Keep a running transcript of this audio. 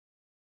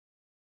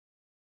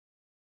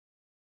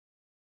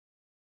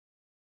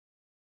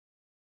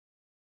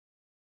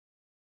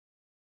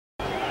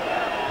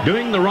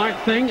Doing the right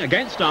thing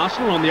against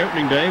Arsenal on the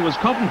opening day was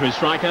Coventry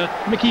striker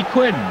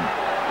QUINN.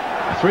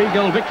 A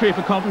 3-goal victory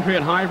for Coventry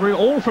at Highbury,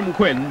 all from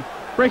QUINN,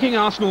 breaking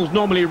Arsenal's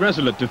normally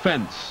resolute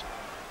defence.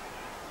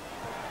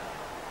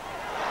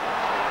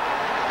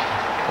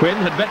 QUINN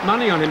had bet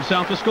money on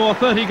himself to score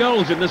 30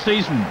 goals in the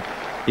season.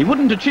 He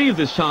wouldn't achieve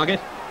this target,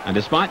 and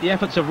despite the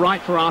efforts of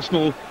right for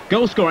Arsenal,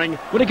 goal scoring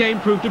would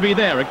again prove to be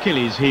their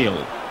Achilles heel.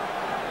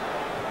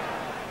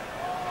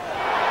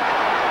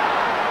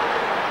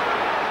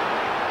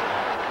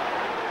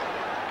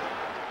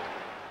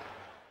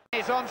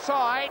 He's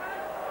onside,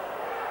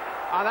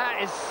 and that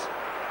is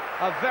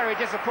a very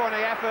disappointing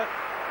effort.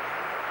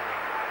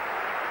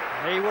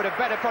 He would have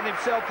bet upon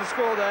himself to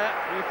score there,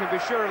 you can be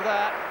sure of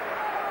that.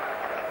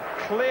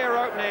 Clear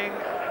opening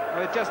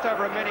with just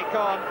over a minute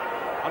gone,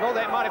 and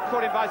although it might have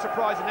caught him by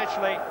surprise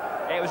initially,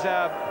 it was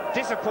a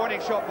disappointing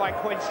shot by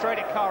QUINN straight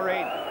at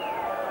Kyrene.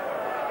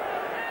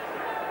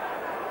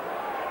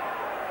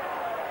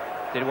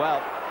 Did well.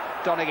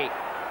 Donaghy.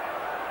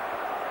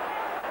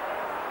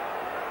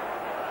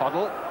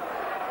 Hoddle.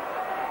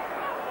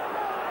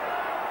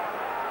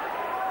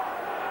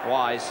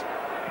 Wise.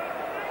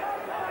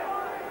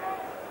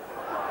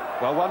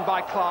 Well won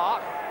by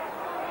Clark.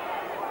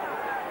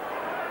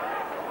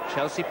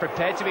 Chelsea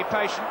prepared to be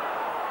patient.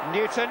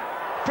 Newton.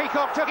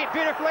 Peacock took it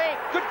beautifully.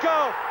 Good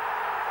goal.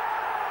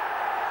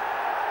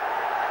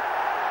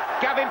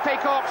 Gavin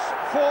Peacock's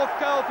 4th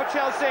goal for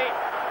Chelsea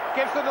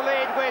gives them the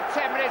lead with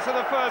 10 minutes of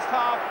the first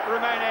half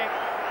remaining.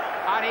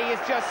 And he is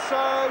just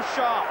so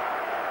sharp.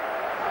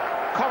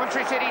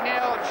 Coventry City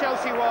 0,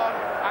 Chelsea 1,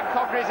 and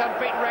Coventry's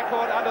unbeaten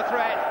record under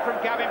threat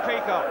from Gavin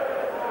Peacock.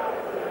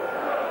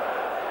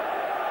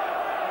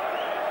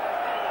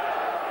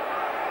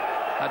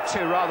 Had 2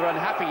 rather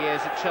unhappy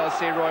years at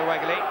Chelsea, Roy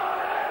WEGERLE.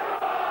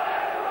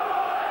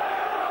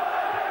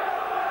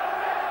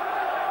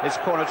 This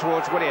corner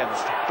towards Williams.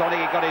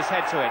 Donaghy got his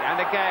head to it,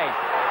 and again.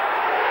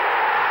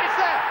 It's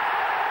there!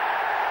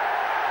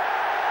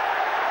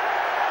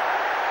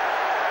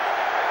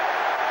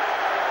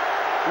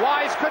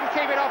 Wise couldn't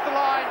keep it off the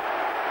line.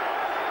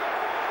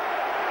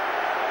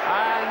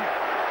 And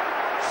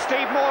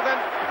Steve Morgan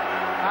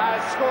has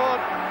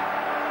scored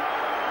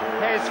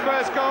his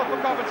first goal for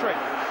Coventry.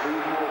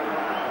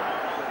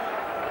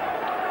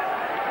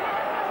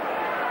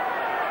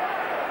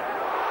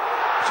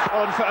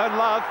 On for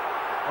NDLOVU.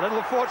 A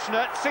little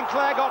fortunate.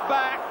 Sinclair got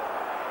back.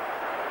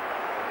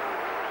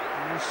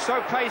 And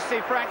so pacey,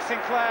 Frank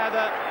Sinclair,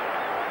 that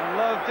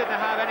NDLOVU didn't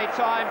have any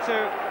time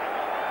to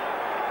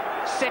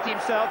set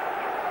himself.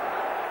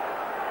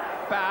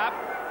 Bab.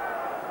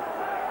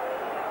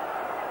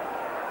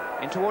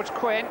 In towards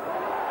QUINN.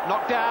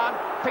 Knocked down.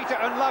 Peter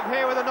NDLOVU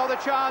here with another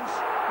chance.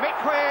 Mick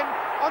QUINN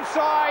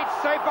onside.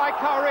 Saved by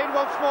Kyrene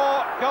once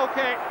more. Goal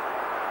kick.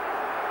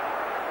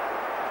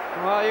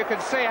 Well, you can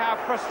see how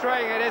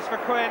frustrating it is for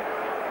QUINN,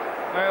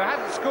 who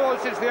hasn't scored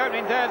since the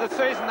opening day of the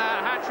season,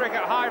 that hat-trick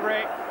at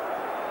Highbury.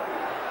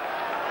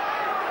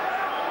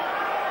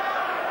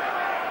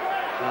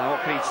 Well,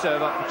 what can he serve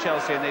up for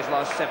Chelsea in these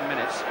last 7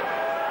 minutes?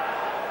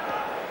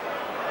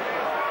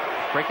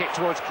 Free kick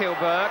towards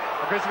Kilberg.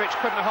 Grizovic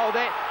couldn't hold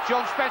it.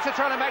 John Spencer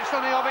trying to make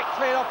something of it.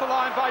 Cleared off the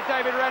line by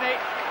David Rennie.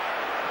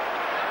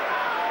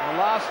 The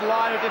last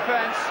line of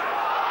defence.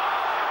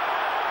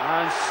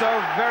 And so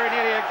very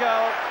nearly a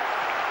goal.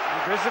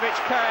 Grizovic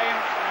came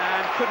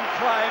and couldn't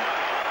claim.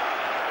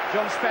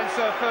 John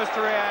Spencer first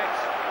to react.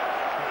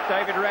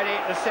 David Rennie,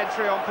 the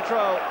sentry on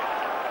patrol.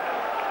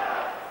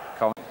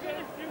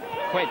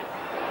 QUINN.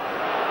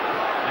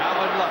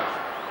 Now NDLOVU.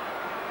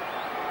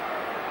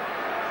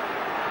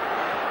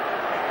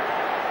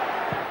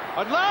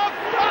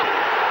 NDLOVU!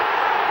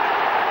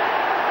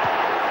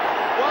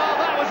 Well,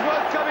 that was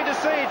worth coming to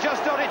see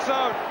just on its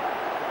own.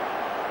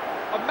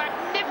 A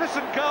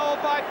magnificent goal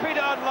by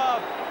Peter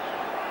NDLOVU.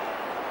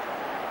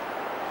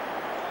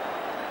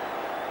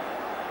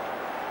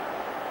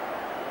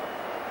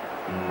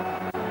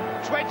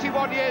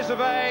 21 years of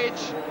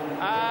age,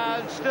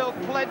 and still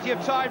plenty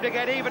of time to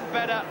get even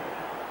better.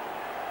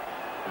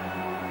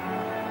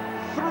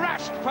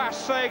 Thrashed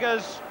past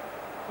Sagers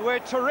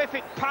with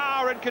terrific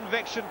power and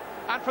conviction,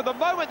 and from the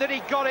moment that he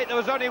got it, there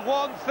was only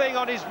one thing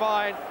on his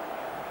mind.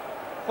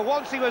 For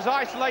once he was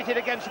isolated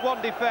against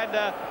one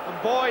defender,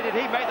 and boy did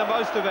he make the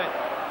most of it.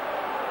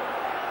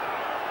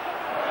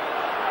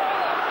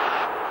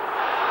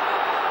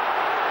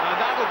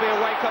 That'll be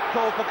a wake-up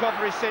call for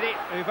Coventry City,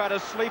 who've had a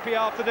sleepy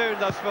afternoon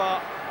thus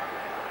far.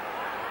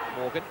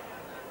 Morgan.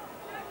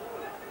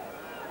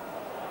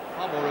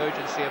 Far more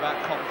urgency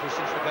about Coventry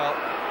since the goal.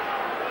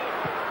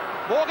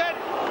 Morgan!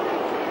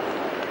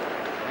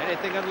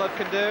 Anything NDLOVU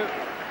can do,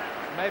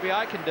 maybe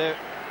I can do.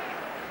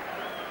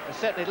 There's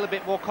certainly a little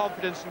bit more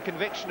confidence and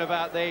conviction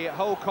about the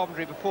whole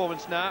Coventry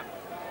performance now.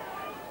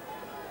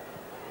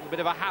 A bit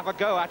of a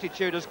have-a-go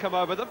attitude has come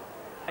over them.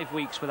 5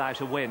 weeks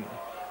without a win.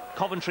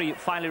 Coventry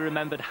finally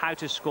remembered how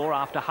to score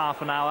after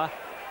half an hour.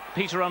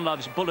 Peter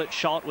NDLOVU's bullet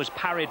shot was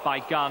parried by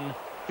Gunn.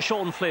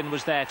 Sean Flynn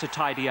was there to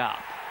tidy up.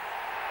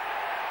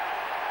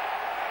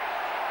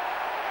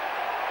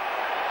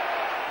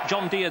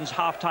 John Deehan's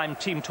half-time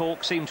team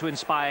talk seemed to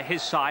inspire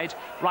his side.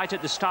 Right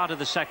at the start of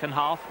the second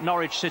half,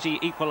 Norwich City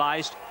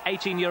equalised.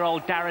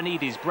 18-year-old Darren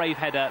Eadie's brave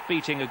header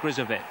beating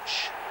Agrizovic.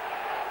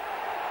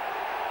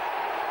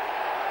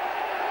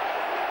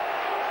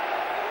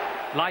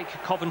 Like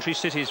Coventry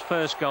City's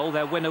first goal,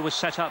 their winner was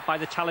set up by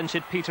the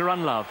talented Peter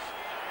Unlove.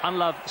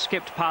 Unlove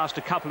skipped past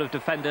a couple of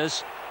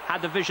defenders,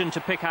 had the vision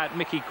to pick out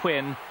Mickey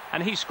Quinn,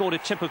 and he scored a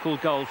typical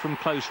goal from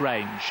close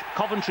range.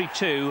 Coventry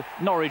 2,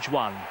 Norwich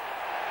 1.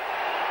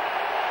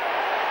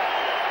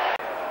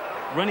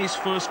 Rennie's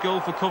first goal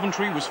for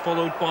Coventry was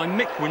followed by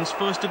Mick Quinn's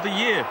first of the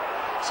year.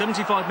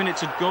 75 minutes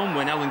had gone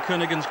when Alan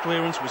Kernigan's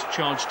clearance was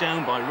charged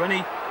down by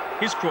Rennie.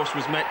 His cross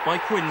was met by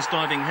Quinn's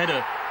diving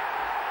header.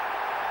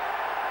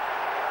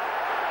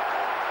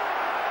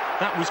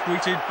 That was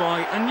greeted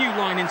by a new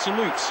line in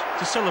salutes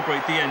to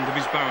celebrate the end of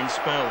his barren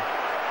spell.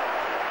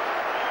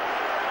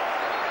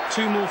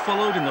 Two more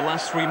followed in the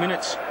last 3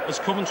 minutes as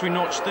Coventry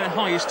notched their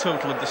highest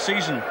total of the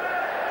season.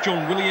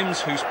 John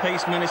Williams, whose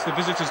pace menaced the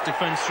visitors'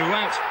 defence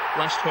throughout,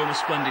 lashed home a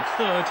splendid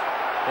third.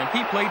 Then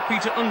he played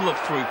Peter Unlove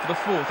through for the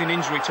fourth in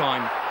injury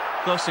time,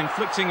 thus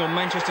inflicting on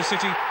Manchester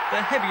City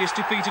their heaviest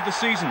defeat of the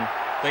season.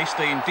 They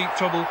stay in deep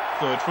trouble,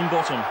 third from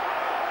bottom.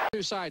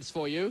 Two sides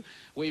for you.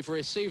 We've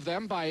received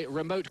them by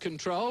remote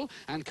control,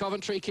 and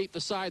Coventry keep the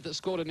side that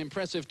scored an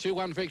impressive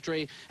 2-1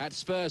 victory at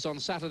Spurs on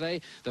Saturday.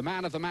 The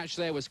man of the match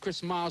there was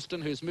Chris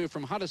Marsden, who's moved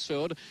from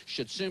Huddersfield,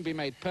 should soon be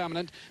made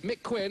permanent.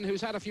 Mick Quinn,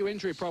 who's had a few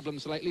injury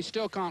problems lately,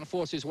 still can't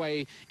force his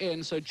way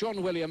in, so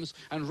John Williams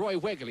and Roy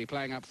WEGERLE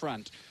playing up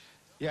front.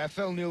 Yeah,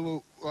 Phil Neal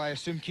will, I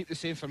assume, keep the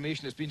same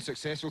formation that's been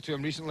successful to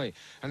him recently,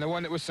 and the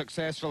one that was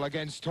successful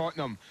against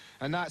Tottenham,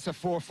 and that's a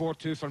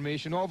 4-4-2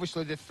 formation.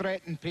 Obviously, the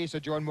threat and pace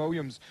of John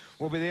Williams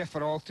will be there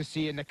for all to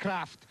see, and the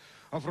craft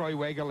of Roy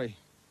WEGERLE.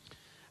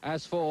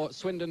 As for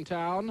Swindon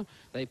Town,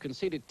 they've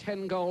conceded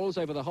 10 goals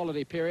over the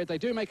holiday period. They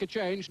do make a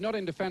change, not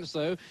in defence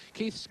though.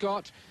 Keith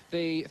Scott,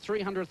 the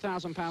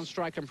 £300,000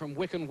 striker from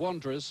Wycombe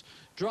Wanderers,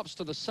 drops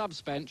to the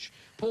subs bench.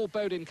 Paul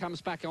Bodin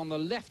comes back on the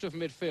left of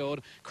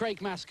midfield.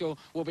 Craig Maskell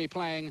will be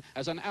playing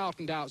as an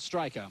out-and-out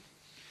striker.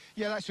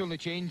 Yeah, that's the only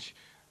change.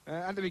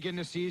 At the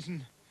beginning of the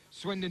season,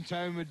 Swindon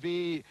Town would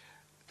be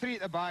 3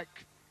 at the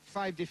back,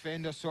 5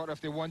 defenders sort of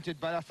if they wanted,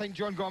 but I think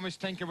John Gomez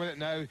thinking with it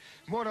now,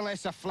 more or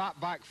less a flat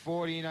back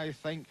 4, I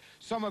think.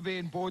 Summerby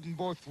and Bodin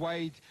both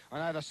wide on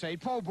either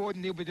side. Paul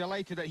Bodin, they'll be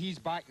delighted that he's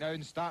back now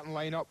in the starting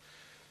lineup.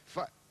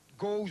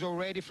 Goals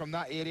already from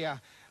that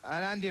area,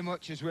 and Andy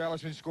Much as well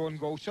has been scoring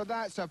goals, so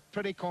that's a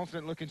pretty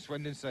confident looking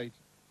Swindon side.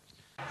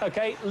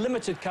 OK,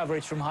 limited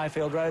coverage from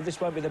Highfield Road.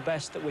 This won't be the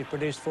best that we've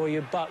produced for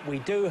you, but we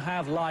do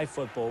have live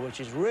football, which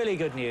is really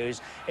good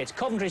news. It's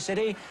Coventry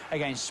City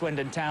against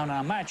Swindon Town.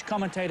 Our match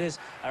commentators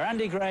are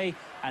Andy Gray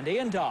and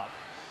Ian Dobb.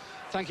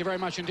 Thank you very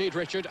much indeed,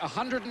 Richard.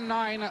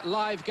 109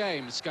 live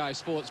games Sky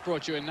Sports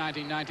brought you in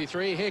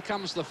 1993. Here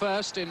comes the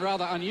first in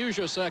rather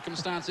unusual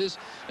circumstances,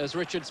 as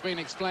Richard's been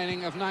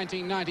explaining, of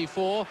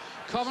 1994.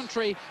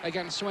 Coventry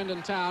against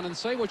Swindon Town, and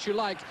say what you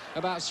like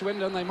about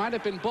Swindon, they might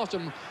have been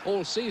bottom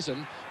all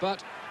season,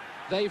 but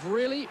they've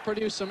really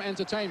produced some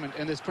entertainment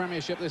in this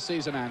Premiership this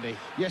season, Andy.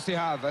 Yes, they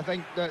have. I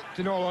think that,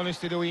 in all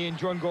honesty, though, Ian,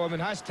 John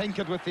Gorman has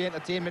tinkered with the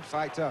entertainment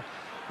factor.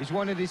 He's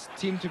wanted his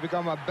team to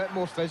become a bit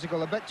more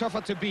physical, a bit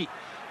tougher to beat.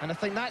 And I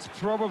think that's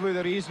probably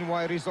the reason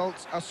why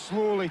results are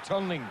slowly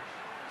turning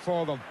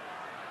for them.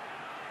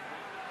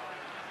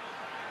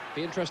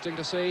 Be interesting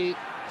to see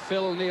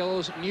Phil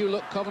Neal's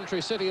new-look Coventry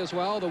City as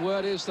well. The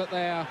word is that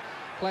they're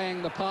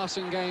playing the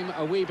passing game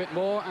a wee bit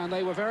more, and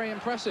they were very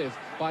impressive,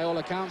 by all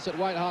accounts, at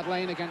White Hart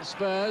Lane against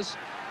Spurs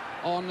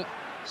on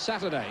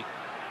Saturday.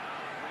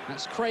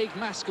 That's Craig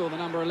Maskell, the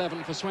number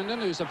 11 for Swindon,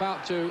 who's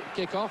about to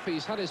kick off.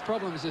 He's had his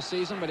problems this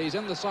season, but he's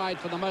in the side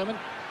for the moment.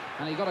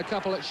 And he got a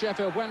couple at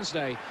Sheffield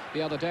Wednesday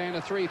the other day in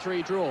a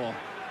 3-3 draw.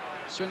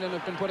 Swindon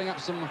have been putting up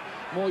some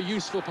more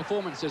useful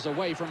performances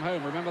away from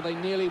home. Remember, they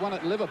nearly won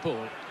at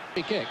Liverpool.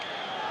 Free kick.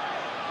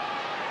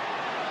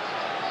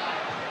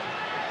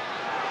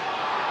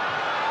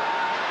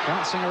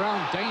 Bouncing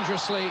around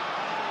dangerously,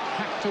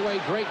 hacked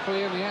away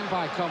gratefully in the end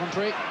by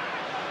Coventry.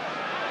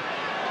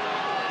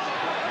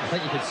 I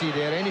think you can see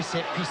there, any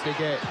set piece they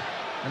get,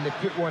 and they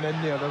put one in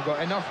there, they've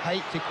got enough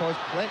height to cause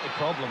plenty of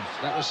problems.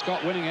 That was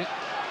Scott winning it.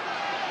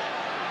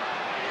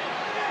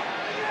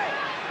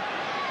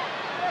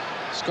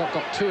 Scott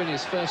got 2 in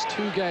his first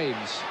 2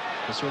 games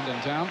for Swindon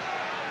Town.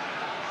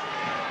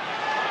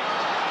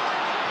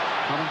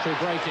 Coventry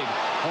breaking.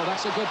 Oh,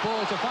 that's a good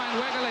ball to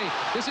find WEGERLE.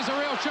 This is a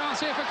real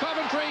chance here for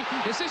Coventry.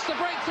 Is this the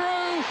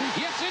breakthrough?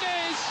 Yes, it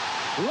is.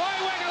 Roy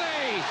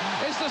WEGERLE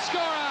is the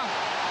scorer.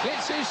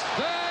 It's his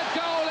 3rd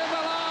goal in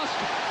the last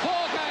 4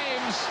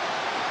 games.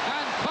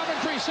 And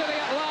Coventry City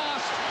at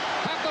last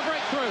have the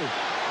breakthrough.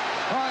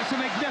 Oh, it's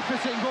a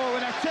magnificent goal,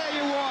 and I tell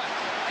you what,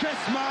 Chris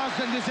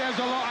Marsden deserves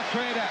a lot of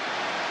credit.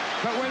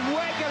 But when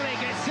WEGERLE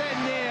gets in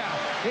there,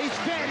 he's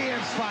very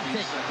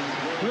emphatic.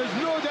 There's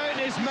no doubt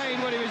in his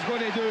mind what he was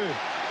going to do.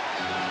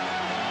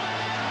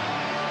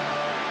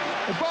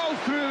 The ball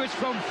through is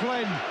from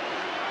Flynn.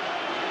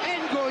 In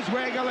goes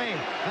WEGERLE,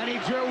 and he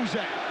drills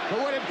it. But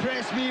what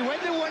impressed me, when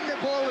they won the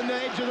ball on the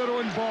edge of their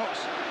own box,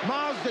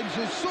 Marsden's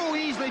was so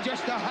easily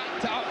just a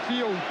hacked it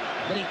upfield,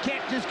 but he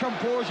kept his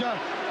composure.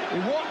 He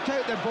walked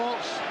out the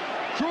box,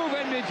 drove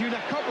in between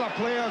a couple of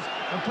players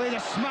and played a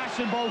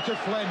smashing ball to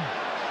Flynn.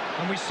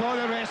 And we saw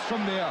the rest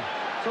from there.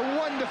 It's a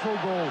wonderful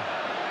goal.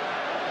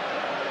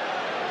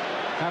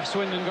 Have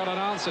Swindon got an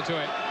answer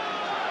to it?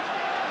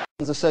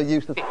 Are so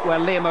used to where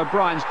Liam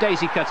O'Brien's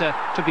daisy cutter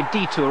took a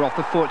detour off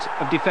the foot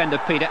of defender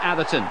Peter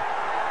Atherton.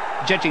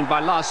 Judging by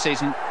last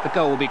season, the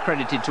goal will be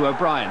credited to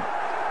O'Brien.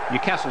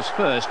 Newcastle's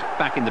first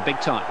back in the big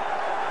time.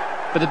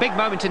 But the big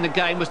moment in the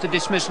game was the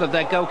dismissal of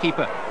their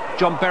goalkeeper.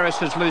 John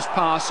Beresford's loose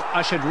pass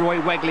ushered Roy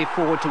Wegley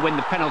forward to win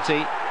the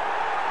penalty.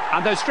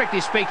 And though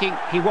strictly speaking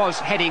he was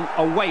heading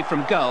away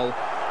from goal,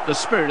 the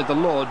spirit of the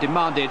law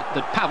demanded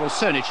that Pavel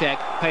Cernicek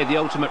pay the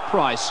ultimate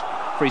price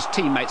for his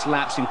teammates'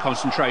 lapse in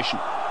concentration.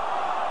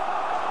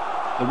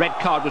 The red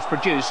card was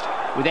produced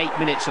with 8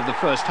 minutes of the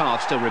first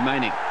half still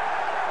remaining.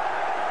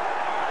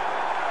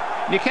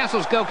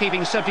 Newcastle's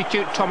goalkeeping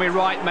substitute Tommy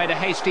Wright made a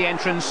hasty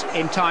entrance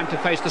in time to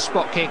face the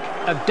spot kick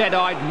of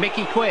dead-eyed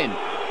Mickey Quinn.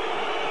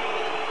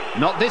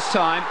 Not this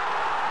time.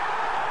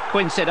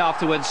 Quinn said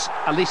afterwards,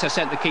 at least I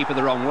sent the keeper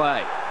the wrong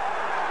way.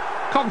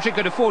 Coventry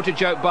could afford to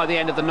joke by the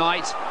end of the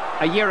night.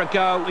 A year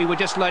ago we were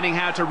just learning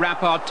how to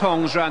wrap our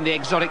tongues around the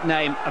exotic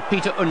name of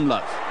Peter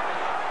Unlove.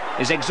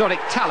 His exotic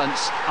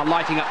talents are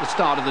lighting up the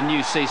start of the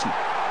new season.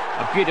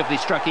 A beautifully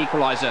struck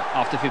equaliser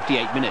after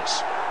 58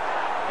 minutes.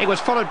 It was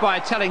followed by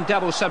a telling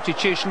double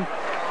substitution.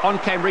 On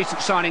came recent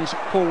signings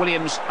Paul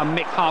Williams and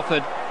Mick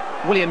Harford.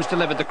 Williams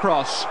delivered the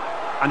cross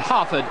and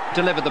Harford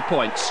delivered the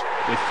points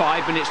with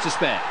 5 minutes to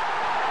spare.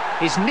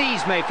 His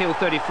knees may feel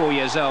 34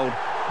 years old,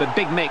 but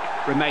Big Mick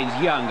remains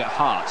young at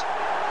heart.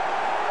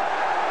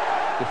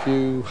 If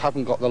you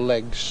haven't got the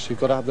legs, you've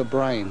got to have the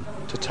brain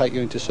to take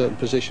you into certain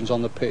positions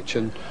on the pitch,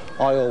 and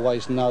I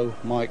always know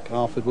Mike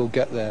Harford will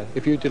get there.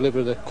 If you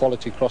deliver the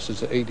quality crosses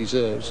that he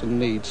deserves and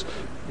needs,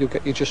 you'll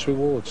get your just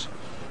rewards.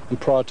 And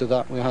prior to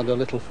that we had a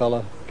little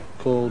fella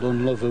called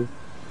NDLOVU.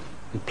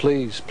 And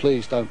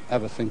please don't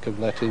ever think of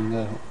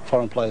letting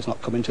foreign players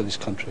not come into this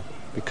country,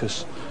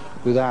 because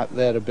without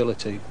their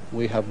ability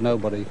we have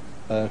nobody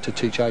to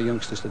teach our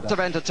youngsters today. Of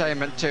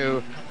entertainment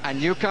too, and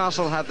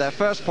Newcastle had their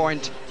first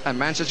point, and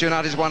Manchester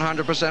United's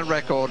 100%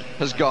 record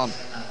has gone.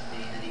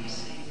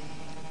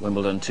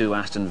 Wimbledon 2,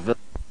 Aston Villa.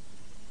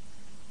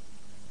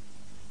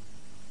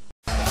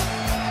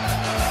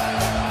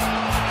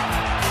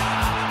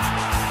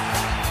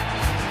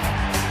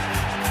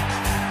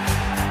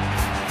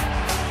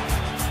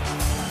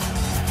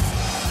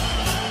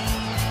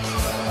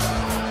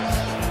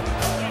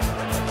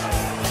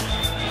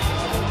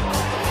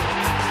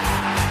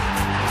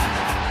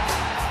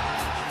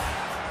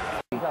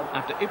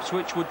 After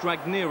Ipswich were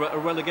dragged nearer a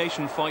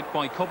relegation fight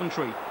by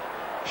Coventry.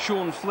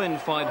 Sean Flynn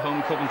fired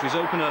home Coventry's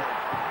opener,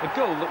 a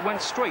goal that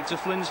went straight to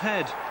Flynn's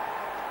head.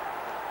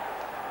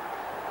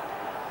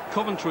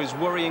 Coventry's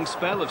worrying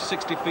spell of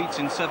 6 defeats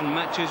in 7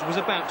 matches was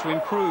about to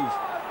improve,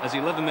 as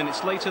 11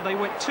 minutes later they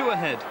went 2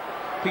 ahead.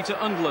 Peter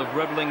Unlove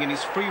revelling in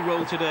his free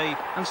role today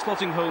and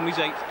slotting home his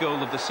 8th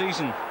goal of the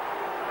season.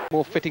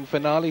 More fitting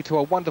finale to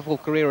a wonderful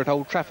career at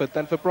Old Trafford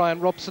than for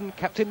Brian Robson,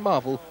 Captain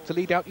Marvel, to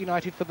lead out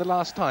United for the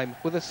last time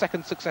with a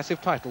 2nd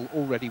successive title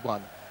already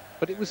won.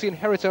 But it was the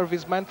inheritor of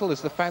his mantle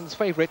as the fans'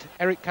 favourite,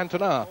 Eric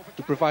Cantona,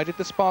 who provided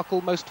the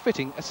sparkle most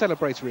fitting a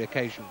celebratory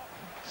occasion.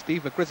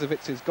 Steve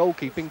Ogrizowicz's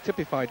goalkeeping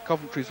typified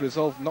Coventry's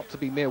resolve not to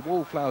be mere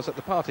wallflowers at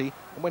the party,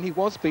 and when he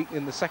was beaten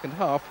in the second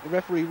half, the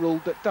referee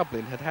ruled that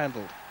Dublin had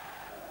handled.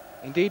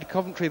 Indeed,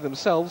 Coventry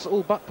themselves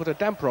all but put a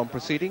damper on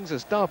proceedings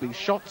as Derby's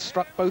shot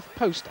struck both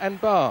post and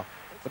bar.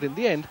 But in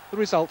the end, the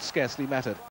result scarcely mattered.